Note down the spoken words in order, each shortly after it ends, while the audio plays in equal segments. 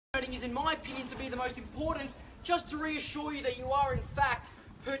is, in my opinion, to be the most important, just to reassure you that you are, in fact,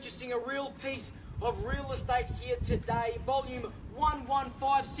 purchasing a real piece of real estate here today. Volume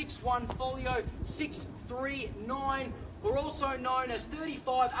 11561, folio 639, or also known as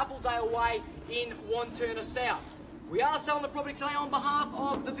 35 Appledale Way in Wantirna South. We are selling the property today on behalf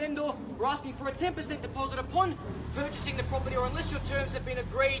of the vendor. We're asking for a 10% deposit upon purchasing the property, or unless your terms have been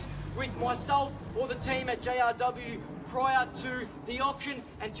agreed with myself or the team at JRW prior to the auction.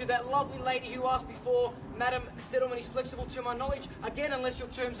 And to that lovely lady who asked before, Madam, settlement is flexible to my knowledge. Again, unless your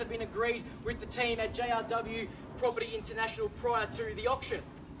terms have been agreed with the team at JRW Property International prior to the auction.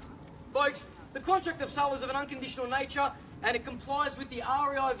 Folks, the contract of sale is of an unconditional nature and it complies with the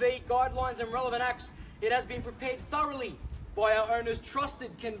REIV guidelines and relevant acts. It has been prepared thoroughly by our owner's trusted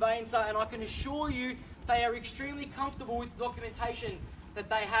conveyancer, and I can assure you they are extremely comfortable with the documentation that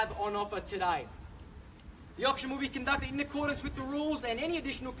they have on offer today. The auction will be conducted in accordance with the rules and any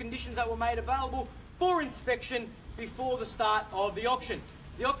additional conditions that were made available for inspection before the start of the auction.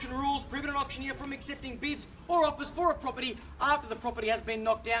 The auction rules prohibit an auctioneer from accepting bids or offers for a property after the property has been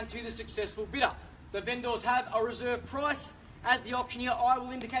knocked down to the successful bidder. The vendors have a reserve price. As the auctioneer, I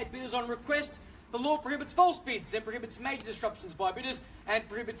will indicate bidders on request. The law prohibits false bids and prohibits major disruptions by bidders and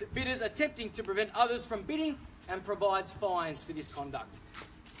prohibits bidders attempting to prevent others from bidding and provides fines for this conduct.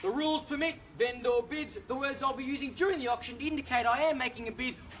 The rules permit vendor bids. The words I'll be using during the auction to indicate I am making a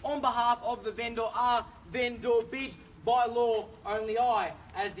bid on behalf of the vendor are vendor bid. By law, only I,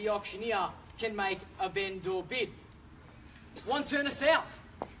 as the auctioneer, can make a vendor bid. Wantirna South,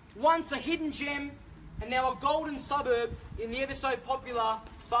 once a hidden gem and now a golden suburb in the ever so popular,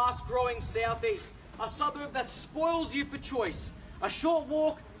 fast-growing southeast. A suburb that spoils you for choice. A short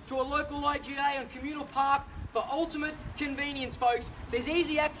walk to a local IGA and communal park for ultimate convenience, folks. There's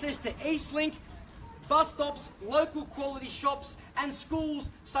easy access to Eastlink, bus stops, local quality shops and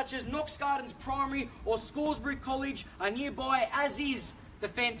schools such as Knox Gardens Primary or Scoresbury College are nearby, as is the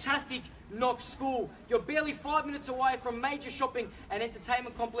fantastic Knox School. You're barely 5 minutes away from major shopping and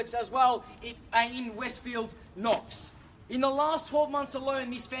entertainment complex as well in Westfield, Knox. In the last 12 months alone,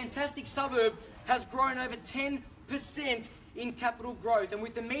 this fantastic suburb has grown over 10% in capital growth, and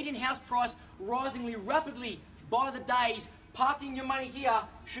with the median house price rising rapidly by the days, parking your money here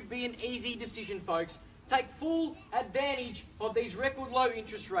should be an easy decision, folks. Take full advantage of these record low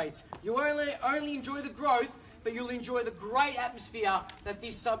interest rates. You only enjoy the growth, but you'll enjoy the great atmosphere that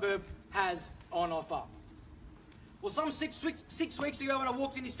this suburb has on offer. Well, some six weeks ago when I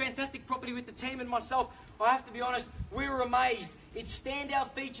walked in this fantastic property with the team and myself, I have to be honest, we were amazed. Its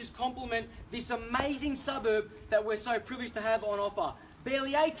standout features complement this amazing suburb that we're so privileged to have on offer.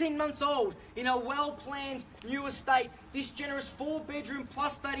 Barely 18 months old, in a well-planned new estate, this generous 4-bedroom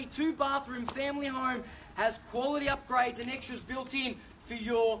plus 32-bathroom family home has quality upgrades and extras built in for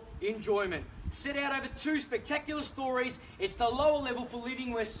your enjoyment. Set out over 2 spectacular stories, it's the lower level for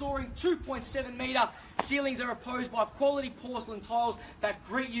living where soaring 2.7 metre ceilings are opposed by quality porcelain tiles that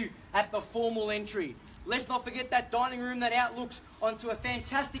greet you at the formal entry. Let's not forget that dining room that outlooks onto a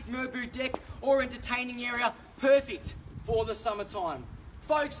fantastic Melbourne deck or entertaining area, perfect for the summertime.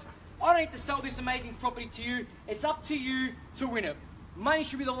 Folks, I don't need to sell this amazing property to you. It's up to you to win it. Money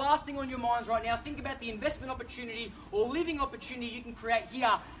should be the last thing on your minds right now. Think about the investment opportunity or living opportunity you can create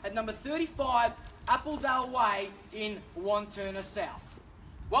here at number 35 Appledale Way in Wantirna South.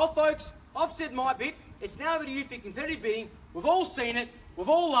 Well, folks, I've said my bit. It's now over to you for competitive bidding. We've all seen it. We've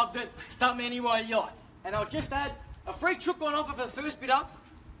all loved it. Start me any way you like. And I'll just add a free chook on offer for the first bidder.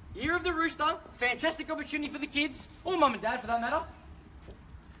 Year of the Rooster. Fantastic opportunity for the kids, or mum and dad for that matter.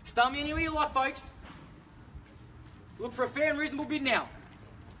 Start me anywhere you like, folks. Look for a fair and reasonable bid now.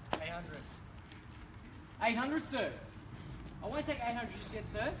 800. 800, sir. I won't take 800 just yet,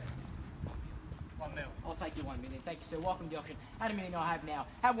 sir. 1 mil. I'll take you 1 million. Thank you, sir. Welcome to the auction. Had $1 million I have now.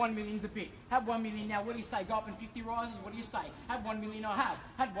 Had 1 million is the bid. Had 1 million now. What do you say? Go up in 50 rises? What do you say? Had 1 million I have.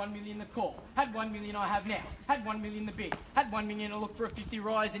 Had 1 million the call. Had 1 million I have now. Had 1 million the bid. Had 1 million to look for a 50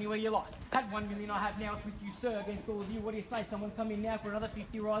 rise anywhere you like. Had 1 million I have now. It's with you, sir, against all of you. What do you say? Someone come in now for another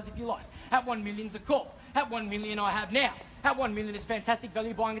 50 rise if you like. Had 1 million's the call. Had 1 million I have now. Had 1 million is fantastic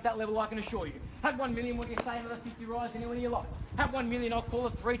value buying at that level, I can assure you. Had 1 million, what do you say? Another 50 rise anywhere you like. Had 1 million, I'll call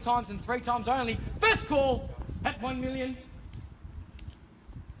it 3 times and 3 times only. First call, had 1 million.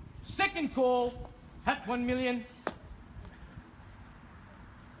 Second call, had 1 million.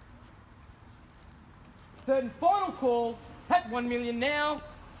 Third and final call, had 1 million now.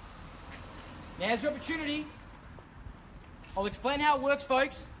 Now's your opportunity. I'll explain how it works,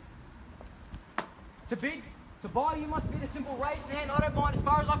 folks. To bid, to buy, you must bid a simple raise in hand. I don't mind as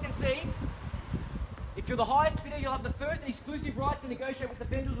far as I can see. If you're the highest bidder, you'll have the first and exclusive right to negotiate with the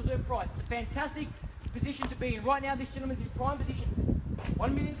vendor's reserve price. It's a fantastic position to be in. Right now, this gentleman's in prime position.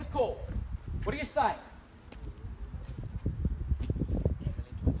 1 million's the call. What do you say?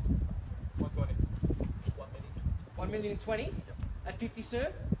 1,020,000 at 50,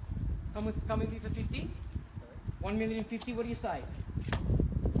 sir. Come with me for 50. 1,050,000. What do you say?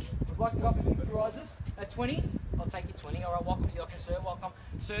 Would like to go up and 50 rises at 20. I'll take you 20. All right, welcome to the auction, sir. Welcome.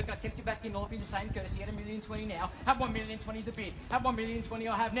 Sir, can I tempt you back in? I'll offer you the same courtesy at 1,020,000 now. At 1,020,000 is the bid. At 1,020,000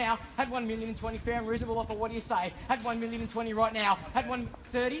 I have now. At 1,020,000 fair and reasonable offer. What do you say? At 1,020,000 right now. At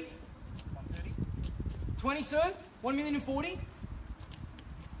 130. 20, sir. 1,040,000.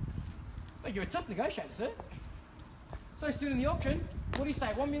 Oh, you're a tough negotiator, sir. So soon in the auction, what do you say?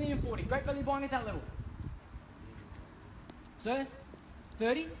 1,040,000. Great value buying at that level. Sir,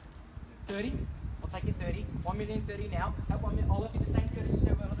 30. 30. I'll take you 30. 1,030,000 now. At 1 million, I'll offer you the same courtesy,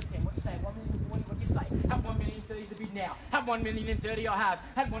 sir. We're another 10. What do you say? 1,040,000. What do you say? At 1,030,000 is the bid now. At 1,030,000 I have.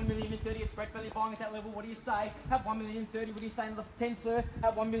 At 1,030,000 it's great value buying at that level. What do you say? At 1,030,000. What do you say? Another 10, sir.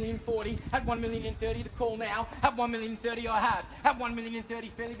 At 1,040,000. At 1,030,000 the call now. At 1,030,000 I have. At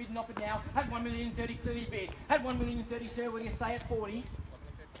 1,030,000 fairly bid and offered now. At 1,030,000 clearly bid. At 1,030,000, sir. What do you say? At 40.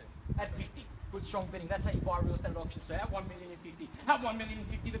 At 50. Good strong bidding. That's how you buy real estate at auction, sir. At 1,050,000. At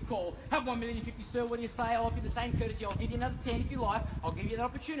 1,050,000 the call. At 1,050,000, sir. What do you say? I'll offer you the same courtesy. I'll give you another 10 if you like. I'll give you that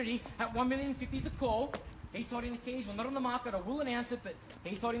opportunity. At 1,050,000 is the call. He's holding the keys. We're not on the market. I will announce it, but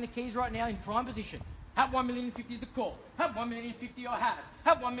he's holding the keys right now in prime position. At 1,050,000 is the call. At 1,050,000 I have.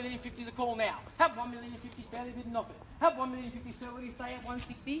 At 1,050,000 the call now. At 1,050,000 fairly bid and offered. At 1,050,000, sir. What do you say? At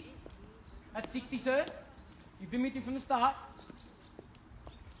 160. At 60, sir. You've been with me from the start.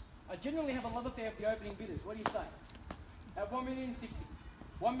 I generally have a love affair with the opening bidders. What do you say? At 1,060,000.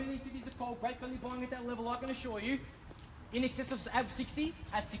 1,050,000 is the call. Great value buying at that level, I can assure you. In excess of at 60,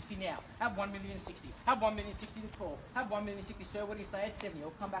 at 60 now. At 1,060,000. At 1,060,000 the call. At 1,060,000, sir, what do you say? At 70.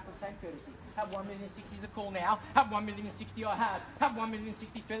 I'll come back with the same courtesy. At 1,060,000 is the call now. At 1,060,000 I have. At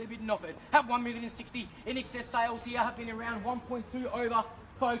 1,060,000 fairly bid and offered. At 1,060,000 in excess sales here have been around 1.2 over.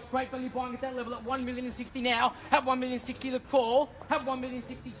 Folks, great value buying at that level at 1,060,000 now. At 1,060,000 the call. At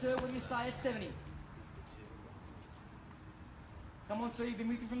 1,060,000, sir, what do you say? At 70. Come on, sir, you've been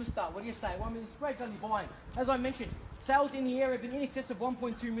with me from the start. What do you say? 1 million, great value buying. As I mentioned, sales in the area have been in excess of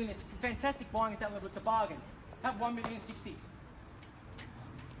 1.2 million. It's fantastic buying at that level. It's a bargain. At 1,060,000.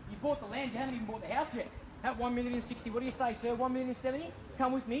 You bought the land, you haven't even bought the house yet. At 1,060,000, what do you say, sir? 1,070,000?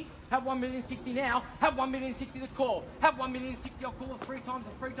 Come with me. At 1,060,000 now. At 1,060,000 the call. At 1,060,000, I'll call it 3 times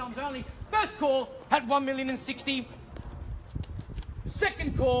and 3 times only. First call at 1,060,000.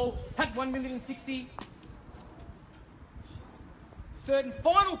 Second call at 1,060,000. Third and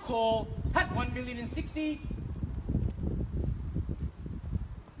final call at 1,060,000.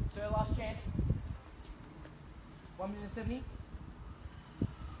 Sir, last chance. 1,070,000.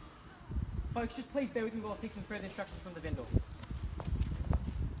 Folks, just please bear with me while I seek some further instructions from the vendor.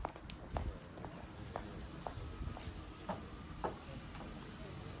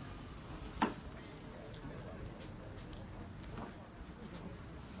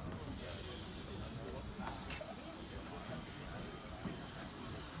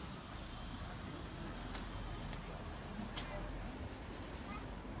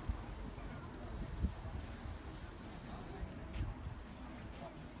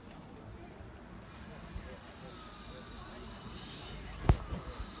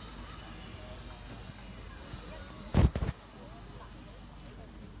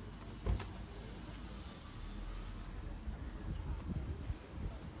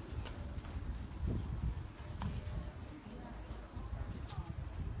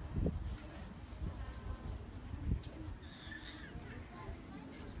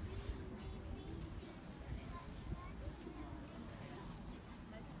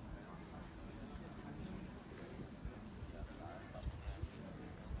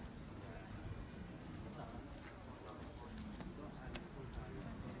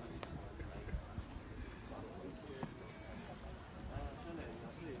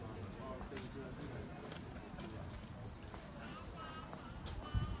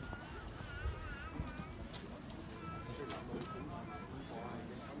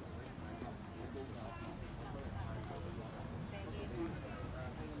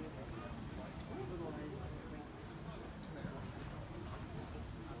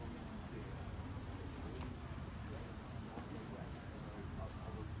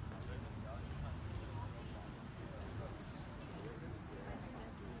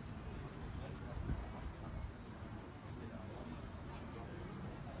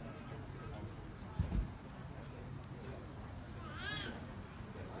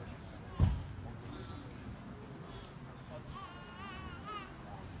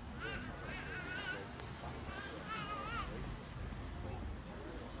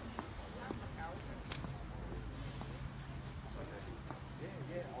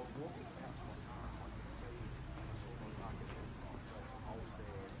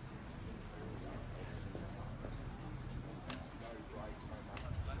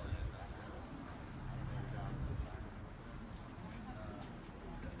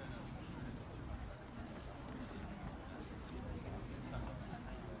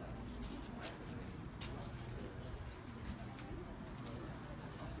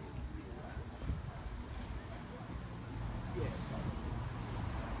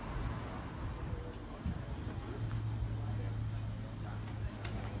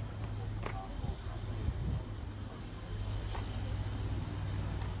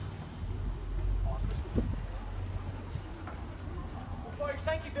 folks,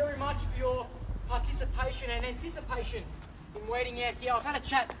 thank you very much for your participation and anticipation in waiting out here. I've had a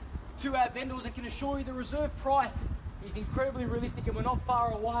chat to our vendors and can assure you the reserve price is incredibly realistic and we're not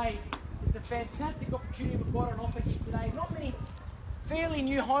far away. It's a fantastic opportunity we've got on offer here today. Not many fairly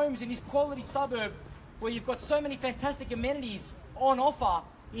new homes in this quality suburb where you've got so many fantastic amenities on offer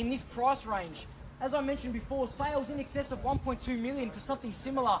in this price range. As I mentioned before, sales in excess of 1.2 million for something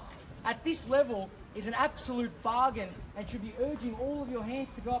similar at this level is an absolute bargain and should be urging all of your hands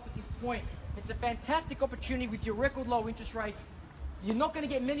to go up at this point. It's a fantastic opportunity with your record low interest rates. You're not going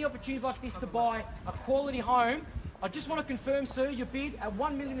to get many opportunities like this to buy a quality home. I just want to confirm, sir, your bid at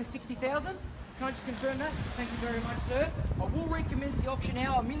 $1,060,000. Can I just confirm that? Thank you very much, sir. I will recommence the auction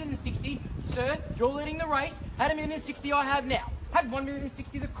now, $1,060,000. Sir, you're leading the race. At $1,060,000 I have now. Had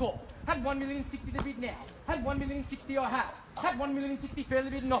 $1,060,000 the call. Had $1,060,000 the bid now. Had $1,060,000 I have. Had $1,060,000 fairly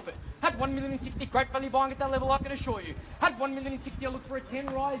bid and offered. Had $1,060,000 great value buying at that level, I can assure you. Had $1,060,000 I look for a 10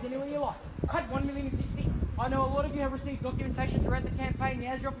 rise anywhere you like. Had $1,060,000. I know a lot of you have received documentation throughout the campaign.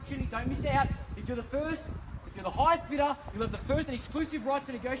 Now's your opportunity. Don't miss out. If you're the first, if you're the highest bidder, you'll have the first and exclusive right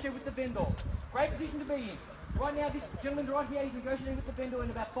to negotiate with the vendor. Great position to be in. Right now, this gentleman right here is negotiating with the vendor in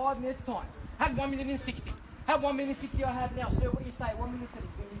about 5 minutes' time. Had $1,060,000. Had $1,060,000 I have now. Sir, what do you say?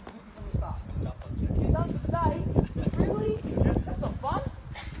 $1,060,000 from the start. You're done for the day? Really? That's not fun.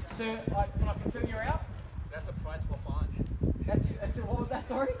 Sir, can I confirm you're out? That's the price for fun. What was that,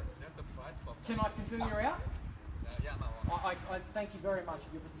 sorry? That's the price for fun. Can I confirm you're out? Yeah, my one. I thank you very much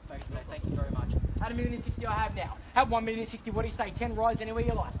for your participation today. Thank you very much. Had $1,060,000 I have now. Had $1,060,000. What do you say? 10 rise anywhere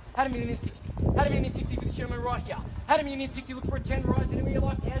you like. Had $1,060,000. Had $1,060,000 for this gentleman right here. Had $1,060,000. Look for a 10 rise anywhere you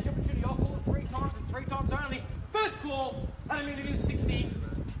like. Now's your opportunity. I'll call it 3 times and 3 times only. First call. Had $1,060,000.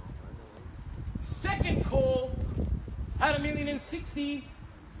 Second call. Had $1,060,000.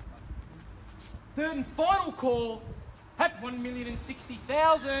 Third and final call. Had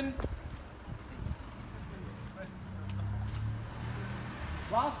 $1,060,000.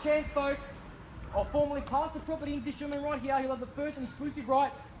 Last chance, folks. I'll formally pass the property into this gentleman right here. He'll have the first and exclusive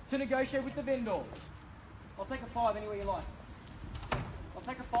right to negotiate with the vendor. I'll take a 5 anywhere you like. I'll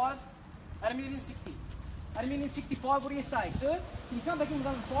take a 5 at $1,060,000. At $1,065,000, what do you say, sir? Can you come back in with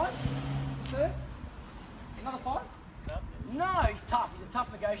another 5? Sir? Another 5? No, he's tough. He's a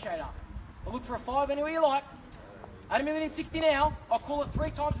tough negotiator. I'll look for a 5 anywhere you like. At $1,060,000 now. I'll call it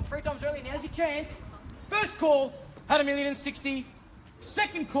 3 times and 3 times only. Now's your chance. First call at $1,060,000.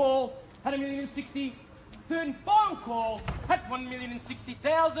 Second call at $1,060,000. Third and final call at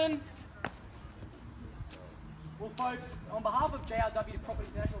 $1,060,000. Well, folks, on behalf of JRW Property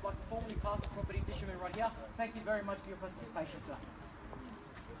International, I'd like to formally pass the property to this gentleman right here. Thank you very much for your participation, sir.